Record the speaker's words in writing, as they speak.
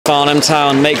Farnham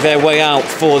Town make their way out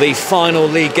for the final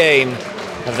league game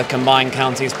of the Combined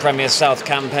Counties Premier South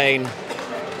campaign.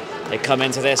 They come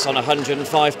into this on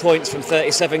 105 points from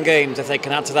 37 games. If they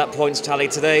can add to that points tally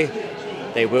today,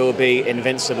 they will be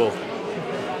invincible.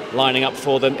 Lining up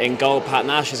for them in goal, Pat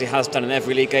Nash, as he has done in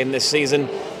every league game this season.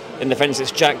 In defence,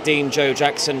 it's Jack Dean, Joe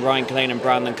Jackson, Ryan Cullen and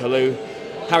Brandon Kalu.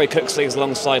 Harry Cooksley is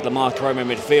alongside Lamar Caroma in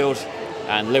midfield,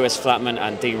 and Lewis Flatman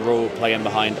and Dean Rule playing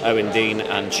behind Owen Dean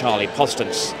and Charlie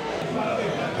Postance.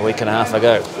 A week and a half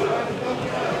ago.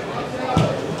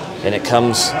 In it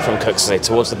comes from Cooksley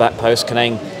towards the back post.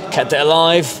 Canane kept it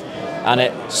alive, and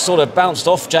it sort of bounced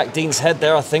off Jack Dean's head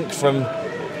there, I think, from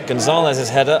Gonzalez's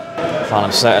header.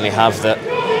 Farnham certainly have the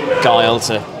guile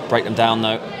to break them down,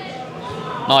 though.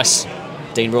 Nice.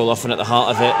 Dean Rule often at the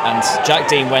heart of it, and Jack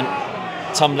Dean went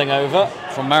tumbling over.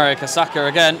 From Mario Kasaka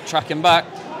again, tracking back,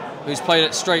 who's played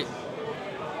it straight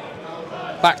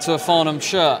back to a Farnham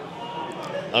shirt.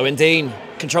 Owen Dean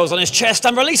controls on his chest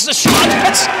and releases a shot and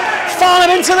puts Farnham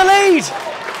into the lead.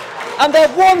 And they're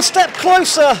one step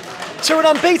closer to an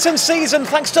unbeaten season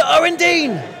thanks to Owen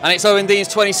Dean. And it's Owen Dean's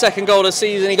 22nd goal of the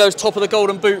season. He goes top of the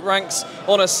Golden Boot ranks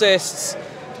on assists.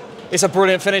 It's a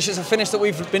brilliant finish. It's a finish that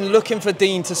we've been looking for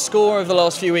Dean to score over the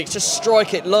last few weeks. Just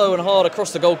strike it low and hard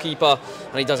across the goalkeeper.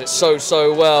 And he does it so,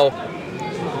 so well.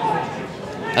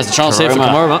 There's the chance here for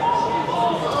Kamara.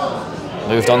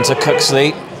 Moved on to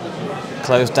Cooksley.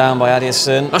 Closed down by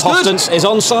Addison. Postance is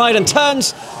onside and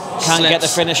turns. Can't get the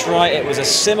finish right. It was a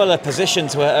similar position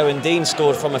to where Owen Dean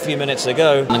scored from a few minutes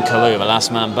ago. And Kalu, the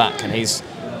last man back, and he's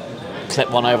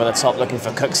clipped one over the top looking for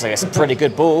Cooksley. It's a pretty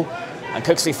good ball. And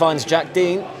Cooksley finds Jack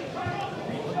Dean.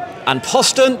 And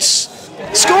Postance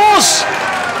scores!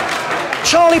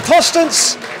 Charlie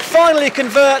Postance finally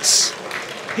converts.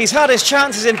 He's had his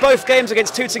chances in both games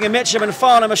against Tooting and Mitcham, and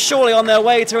Farnham are surely on their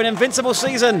way to an invincible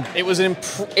season. It was an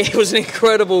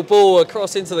incredible ball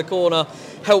across into the corner,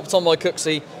 helped on by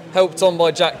Cooksley, helped on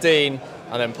by Jack Dean,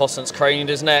 and then Postance craned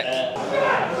his neck.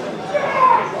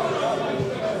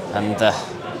 And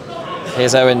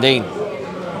here's Owen Dean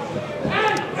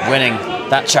winning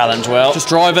that challenge well. Just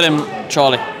drive at him,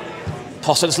 Charlie.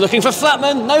 Postance looking for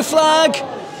Flatman, no flag.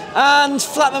 And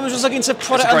Flatman was just looking to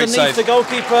prod it underneath the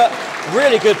goalkeeper.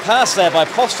 Really good pass there by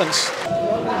Postance.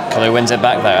 Kalu wins it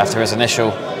back though after his initial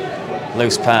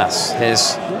loose pass.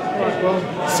 Here's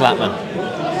Flatman.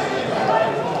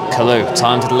 Kalu,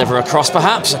 time to deliver a cross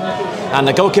perhaps. And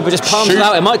the goalkeeper just palms it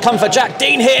out. It might come for Jack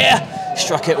Dean here.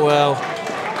 Struck it well.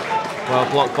 Well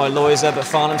blocked by Loiser, but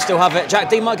Farnham still have it. Jack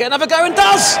Dean might get another go and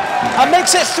does! And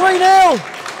makes it 3-0.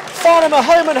 Farnham are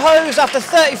home and hosed after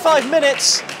 35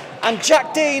 minutes. And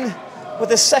Jack Dean with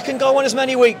his second goal in as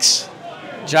many weeks.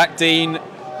 Jack Dean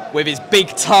with his big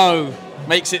toe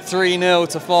makes it 3-0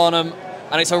 to Farnham,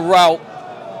 and it's a rout.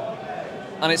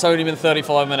 And it's only been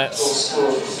 35 minutes.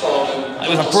 It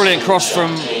was a brilliant cross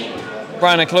from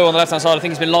Brandon Kalu on the left-hand side. I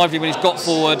think he's been lively when he's got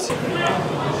forward.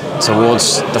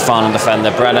 Towards the Farnham defender,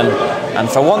 Brennan. And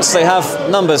for once they have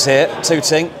numbers here,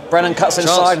 Tooting. Brennan cuts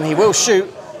inside and he will shoot.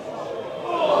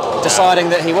 Deciding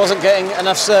that he wasn't getting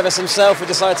enough service himself, he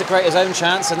decided to create his own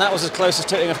chance, and that was as close as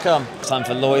Tooting have come. Time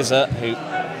for Loiser, who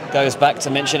goes back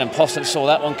to Mitcham, and Postance saw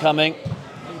that one coming.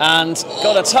 And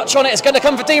got a touch on it. It's going to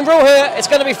come for Dean Rule here. It's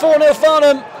going to be 4-0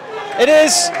 Farnham. It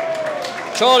is.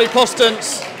 Charlie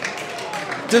Postance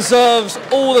deserves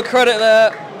all the credit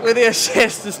there with the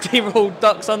assist as Dean Rule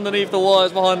ducks underneath the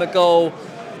wires behind the goal.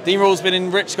 Dean Rule's been in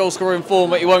rich goal scoring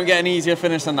form, but he won't get an easier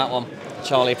finish than that one.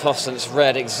 Charlie Postance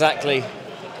read exactly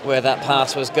where that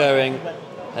pass was going,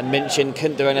 and Minchin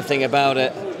couldn't do anything about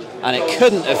it, and it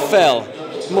couldn't have fell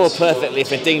more perfectly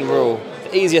for Dean Rule.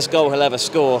 The easiest goal he'll ever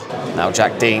score. Now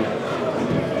Jack Dean.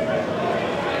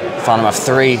 Farnham have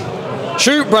three.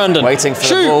 Shoot, Brandon. Waiting for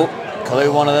the ball.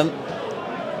 Kalu, one of them.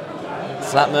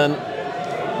 Flatman.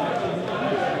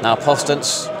 Now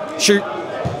Postance. Shoot.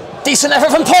 Decent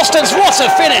effort from Postance. What a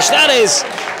finish that is.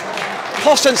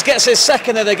 Postance gets his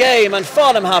second of the game, and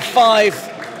Farnham have 5.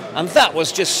 And that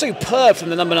was just superb from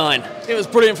the number 9. It was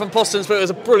brilliant from Postance, but it was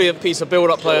a brilliant piece of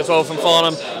build-up play as well from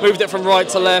Farnham. Moved it from right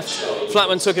to left.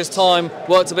 Flatman took his time,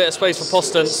 worked a bit of space for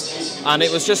Postance, and it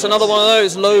was just another one of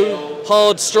those low,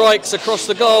 hard strikes across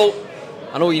the goal.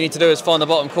 And all you need to do is find the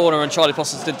bottom corner, and Charlie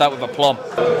Postance did that with aplomb.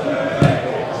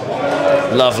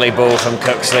 Lovely ball from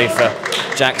Cooksley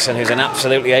for Jackson, who's in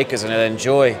absolutely acres, and he'll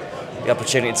enjoy the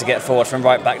opportunity to get forward from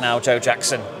right back now. Joe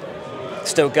Jackson.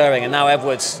 Still going, and now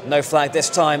Edwards, no flag this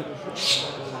time.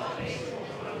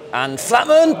 And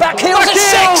Flatman, back heels at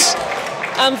 6!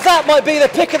 And that might be the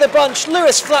pick of the bunch.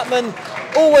 Lewis Flatman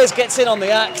always gets in on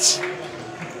the act.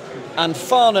 And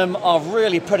Farnham are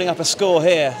really putting up a score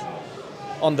here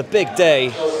on the big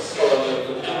day.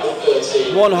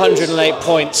 108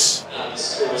 points,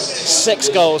 6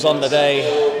 goals on the day.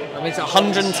 That means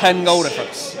 110 goal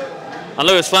difference. And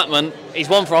Lewis Flatman, he's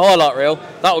one for a highlight reel.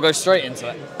 That will go straight into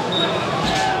it.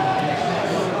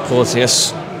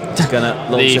 Porteous is going to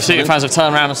launch The this Tooting one in. fans have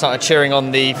turned around and started cheering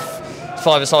on the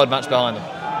five-a-side match behind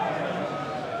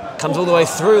them. Comes all the way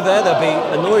through there. They'll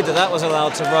be annoyed that was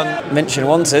allowed to run. Minchin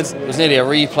wanted. It was nearly a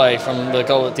replay from the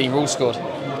goal that Dean Rule scored.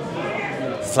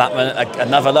 Flatman,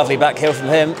 another lovely back heel from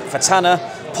him. For Tanner,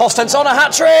 Postens on a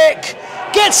hat-trick!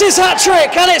 Gets his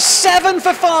hat-trick, and it's 7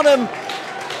 for Farnham.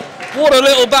 What a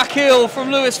little back heel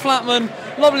from Lewis Flatman.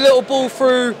 Lovely little ball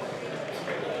through.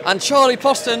 And Charlie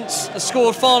Postens has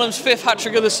scored Farnham's 5th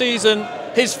hat-trick of the season,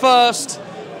 his first.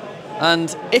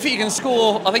 And if he can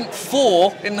score, I think,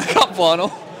 4 in the cup final,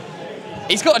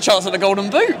 he's got a chance at the Golden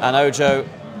Boot. And Ojo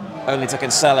only took in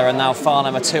Seller, and now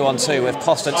Farnham are 2-on-2 with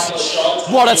Postens.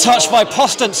 What a touch by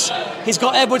Postens! He's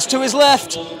got Edwards to his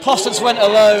left. Postens went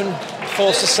alone,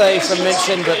 forced to save from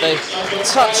Mitcham, but they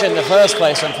touch in the first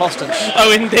place on Postens.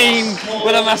 Owen Dean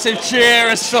with a massive cheer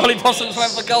as Charlie Postens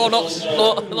went for goal,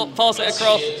 not pass it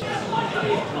across.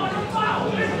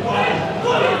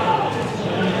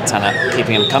 Tanner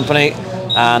keeping him company,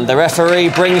 and the referee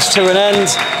brings to an end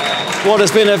what has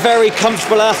been a very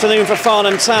comfortable afternoon for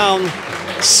Farnham Town.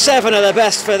 7 of the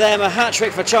best for them, a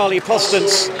hat-trick for Charlie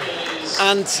Postens,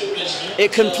 and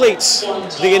it completes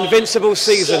the invincible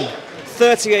season.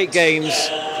 38 games,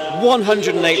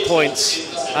 108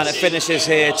 points, and it finishes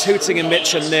here, Tooting and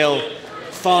Mitcham 0,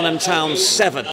 Farnham Town 7.